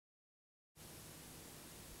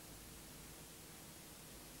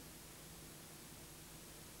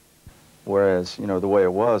Whereas, you know, the way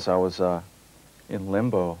it was, I was in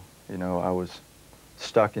limbo. You know, I was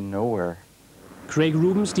stuck in nowhere. Craig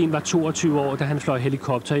Rubenstein var 22 år, da han fløj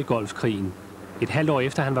helikopter i Golfkrigen. Et halvt år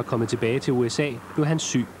efter han var kommet tilbage til USA, blev han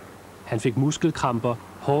syg. Han fik muskelkramper,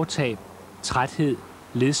 hårtab, træthed,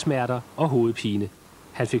 ledsmerter og hovedpine.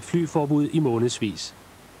 Han fik flyforbud i månedsvis.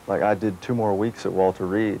 Like I did 2 more weeks at Walter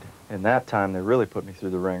Reed. In that time, they really put me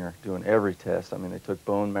through the ringer, doing every test. I mean, they took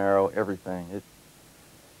bone marrow, everything.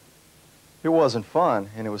 It wasn't fun,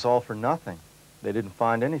 and it was all for nothing. They didn't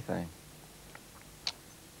find anything.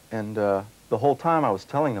 And the whole time I was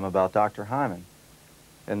telling them about Dr. Hyman,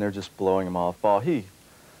 and they're just blowing him off. Oh,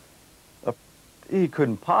 he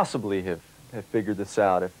couldn't possibly have figured this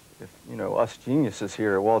out if you know, us geniuses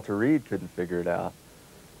here at Walter Reed couldn't figure it out.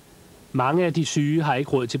 Mange af de syge har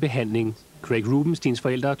ikke råd til behandling. Craig Rubensteins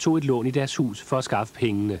forældre tog et lån i deres hus for at skaffe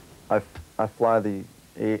pengene. I fly the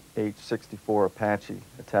H-64 Apache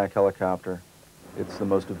attack helicopter. It's the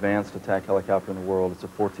most advanced attack helicopter in the world. It's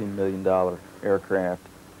a $14 million aircraft.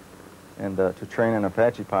 And to train an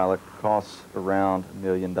Apache pilot costs around $1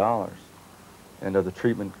 million. And the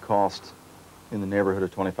treatment costs in the neighborhood of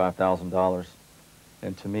 $25,000.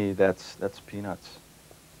 And to me, that's peanuts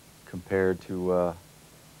compared to,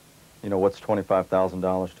 you know, what's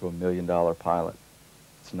 $25,000 to $1 million pilot?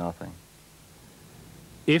 It's nothing.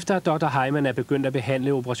 Efter Dr. Hyman er begyndt at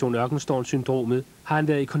behandle Operation Ørkenstorm-syndromet, har han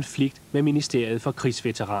været i konflikt med Ministeriet for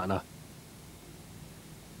Krigsveteraner.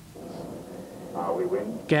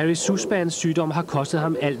 Gary Sussmans sygdom har kostet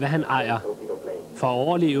ham alt, hvad han ejer. For at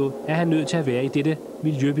overleve er han nødt til at være i dette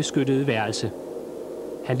miljøbeskyttede værelse.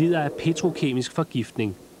 Han lider af petrokemisk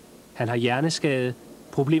forgiftning. Han har hjerneskade,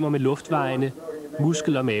 problemer med luftvejene,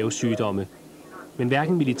 muskel- og mavesygdomme. Men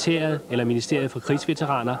hverken militæret eller Ministeriet for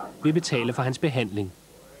Krigsveteraner vil betale for hans behandling.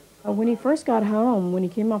 When he first got home, when he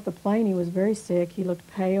came off the plane, he was very sick. He looked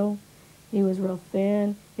pale. He was real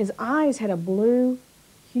thin. His eyes had a blue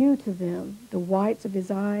hue to them, the whites of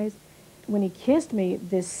his eyes. When he kissed me,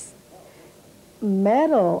 this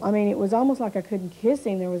metal, I mean, it was almost like I couldn't kiss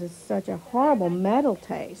him. There was such a horrible metal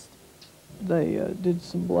taste. They did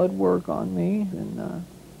some blood work on me, and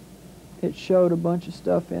it showed a bunch of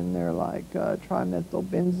stuff in there like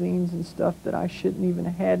trimethylbenzenes and stuff that I shouldn't even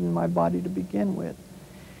have had in my body to begin with.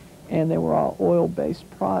 And they were all oil-based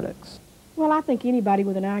products. Well, I think anybody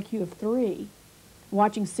with an IQ of 3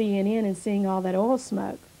 watching CNN and seeing all that oil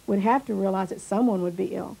smoke would have to realize that someone would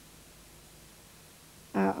be ill.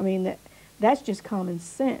 I mean, that's just common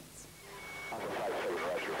sense.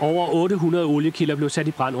 Over 800 oliekilder blev sat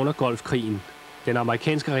i brand under Golfkrigen. Den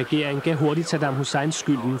amerikanske regering gav hurtigt Saddam Hussein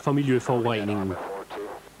skylden for miljøforureningen.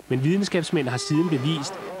 Men videnskabsmænd har siden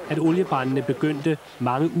bevist, at oliebrændene begyndte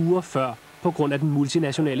mange uger før på grund af den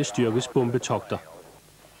multinationale styrkes bombetogter.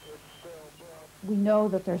 We know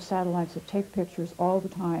that there are satellites that take pictures all the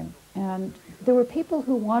time, and there were people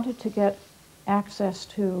who wanted to get access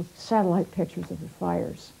to satellite pictures of the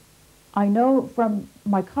fires. I know from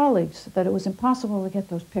my colleagues that it was impossible to get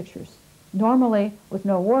those pictures. Normally, with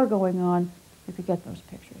no war going on, you could get those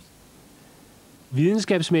pictures.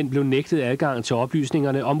 Videnskabsmænd blev nægtet adgang til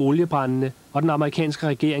oplysningerne om oliebrændene, og den amerikanske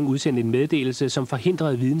regering udsendte en meddelelse, som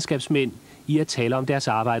forhindrede videnskabsmænd i at tale om deres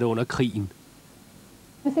arbejde under krigen.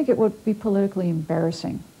 I think it would be politically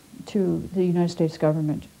embarrassing to the United States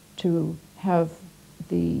government to have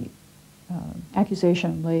the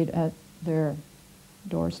accusation laid at their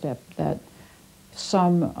doorstep that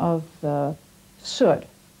some of the soot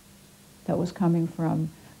that was coming from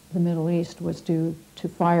the Middle East was due to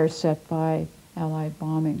fires set by Allied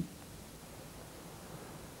bombing.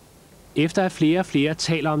 Efter at flere og flere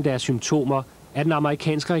taler om deres symptomer, er den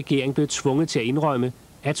amerikanske regering blevet tvunget til at indrømme,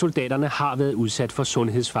 at soldaterne har været udsat for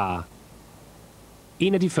sundhedsfare.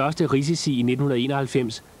 En af de første risici i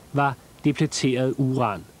 1991 var depleteret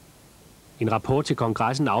uran. En rapport til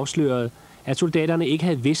kongressen afslørede, at soldaterne ikke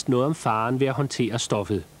havde vidst noget om faren ved at håndtere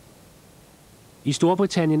stoffet. I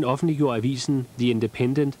Storbritannien offentliggjorde avisen The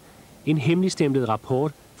Independent en hemmeligstemplet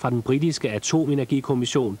rapport fra den britiske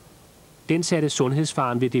atomenergikommission. Den satte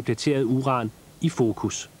sundhedsfaren ved depleteret uran i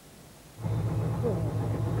fokus.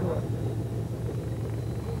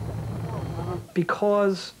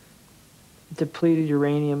 Because depleted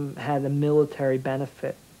uranium had a military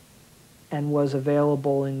benefit and was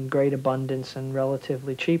available in great abundance and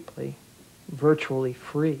relatively cheaply, virtually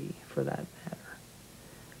free for that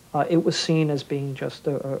matter, it was seen as being just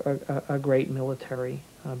a great military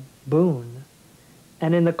boon.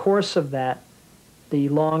 And in the course of that, the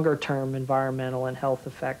longer-term environmental and health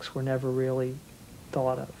effects were never really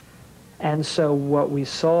thought of. And so what we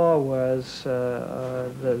saw was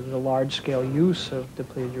the large-scale use of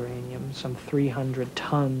depleted uranium, some 300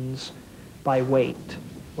 tons by weight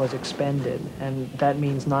was expended, and that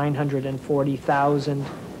means 940,000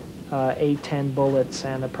 A-10 bullets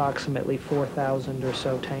and approximately 4,000 or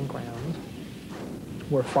so tank rounds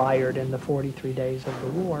were fired in the 43 days of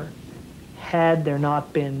the war. Had there not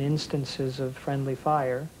been instances of friendly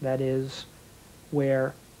fire, that is,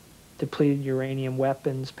 where depleted uranium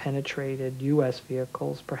weapons penetrated U.S.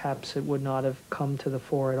 vehicles, perhaps it would not have come to the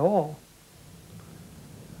fore at all.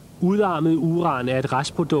 Udarmet uran er et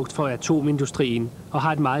restprodukt for atomindustrien og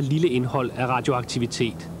har et meget lille indhold af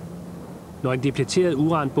radioaktivitet. Når en depleteret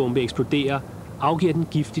uranbombe eksploderer, afgiver den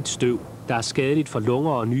giftigt støv, der er skadeligt for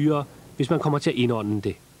lunger og nyrer, hvis man kommer til at indånde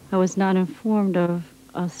det. I was not informed of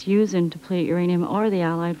us using depleted uranium or the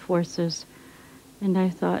Allied forces, and I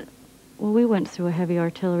thought, well, we went through a heavy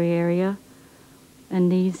artillery area,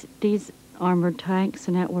 and these armored tanks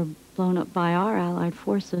and that were blown up by our Allied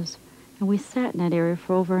forces, and we sat in that area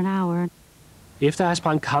for over an hour. Efter at have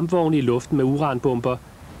sprængt kampvogne i luften med uranbomber,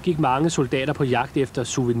 gik mange soldater på jagt efter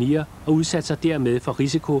souvenirer og udsatte sig dermed for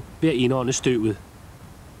risiko ved at indånde støvet.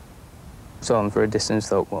 Saw them for a distance,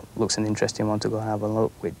 thought, well, looks an interesting one to go and have a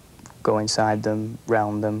look. We'd go inside them,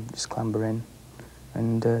 round them, just clamber in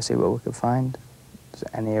and see what we could find.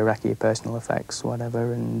 Any Iraqi personal effects,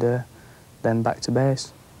 whatever, and then back to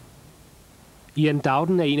base. Ian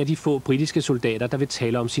Dowden er en af de få britiske soldater, der vil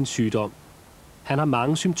tale om sin sygdom. Han har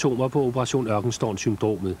mange symptomer på Operation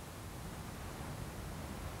Ørkenstorm-syndromet.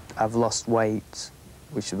 I've lost weight,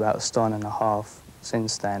 which is about 1.5 stone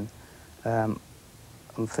since then.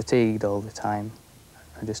 I'm fatigued all the time.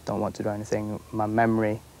 I just don't want to do anything. My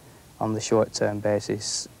memory on the short-term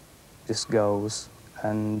basis just goes,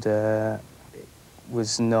 and it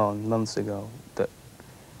was known months ago that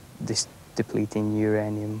this depleting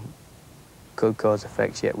uranium could cause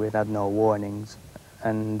effects, yet we'd had no warnings.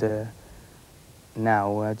 And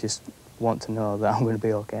now I just want to know that I'm going to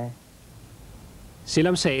be okay.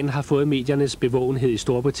 Selvom sagen har fået mediernes bevågenhed i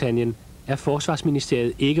Storbritannien, er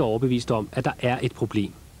Forsvarsministeriet ikke overbevist om, at der er et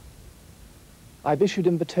problem. I've issued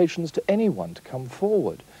invitations to anyone to come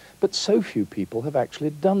forward, but so few people have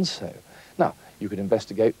actually done so. Now, you could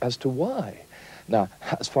investigate as to why. Now,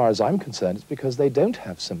 as far as I'm concerned, it's because they don't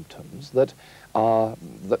have symptoms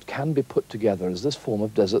that can be put together as this form of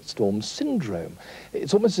desert storm syndrome.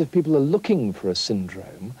 It's almost as if people are looking for a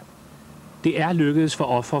syndrome. Det er lykkedes for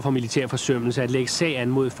ofre for militær forsømmelse at lægge sag an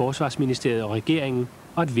mod Forsvarsministeriet og regeringen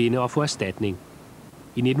og at vinde og få erstatning.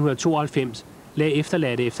 I 1992 lagde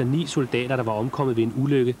efterladte efter 9 soldater, der var omkommet ved en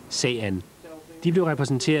ulykke, sag an. De blev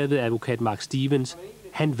repræsenteret ved advokat Mark Stevens.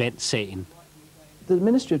 Han vandt sagen. The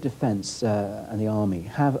Ministry of Defence and the Army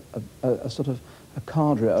have a sort of a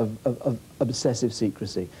cadre of obsessive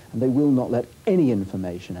secrecy, and they will not let any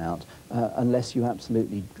information out unless you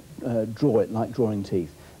absolutely draw it like drawing teeth.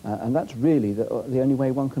 And that's really the only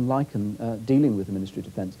way one can liken dealing with the Ministry of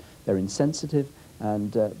Defence. They're insensitive,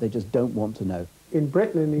 and they just don't want to know. In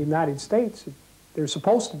Britain and the United States, there's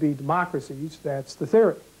supposed to be democracies. That's the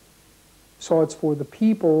theory. So it's for the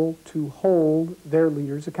people to hold their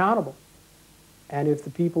leaders accountable. And if the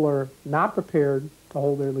people are not prepared to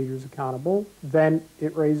hold their leaders accountable, then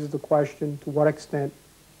it raises the question to what extent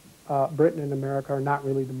Britain and America are not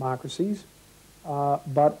really democracies,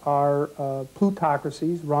 but are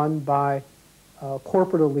plutocracies run by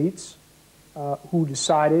corporate elites who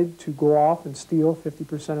decided to go off and steal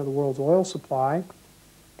 50% of the world's oil supply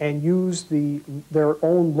and use their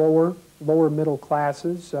own lower middle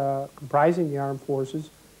classes, comprising the armed forces,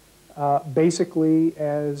 basically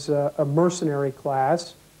as a mercenary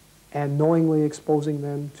class, and knowingly exposing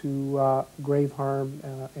them to grave harm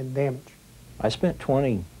and damage. I spent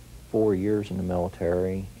 24 years in the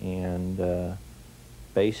military, and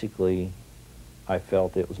basically I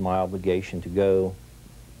felt it was my obligation to go,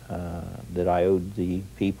 that I owed the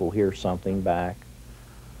people here something back,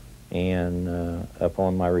 and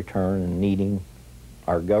upon my return and needing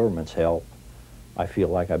our government's help, I feel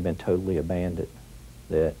like I've been totally abandoned,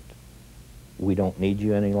 that we don't need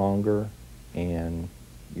you any longer, and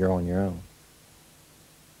you're on your own.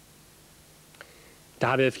 Der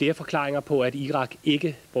har været flere forklaringer på, at Irak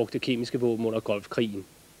ikke brugte kemiske våben under Golfkrigen.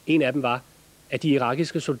 En af dem var, at de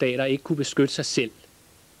irakiske soldater ikke kunne beskytte sig selv.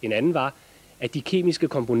 En anden var, at de kemiske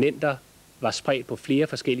komponenter var spredt på flere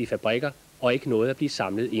forskellige fabrikker og ikke nåede at blive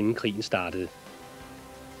samlet, inden krigen startede.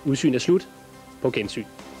 Udsyn er slut. På gensyn.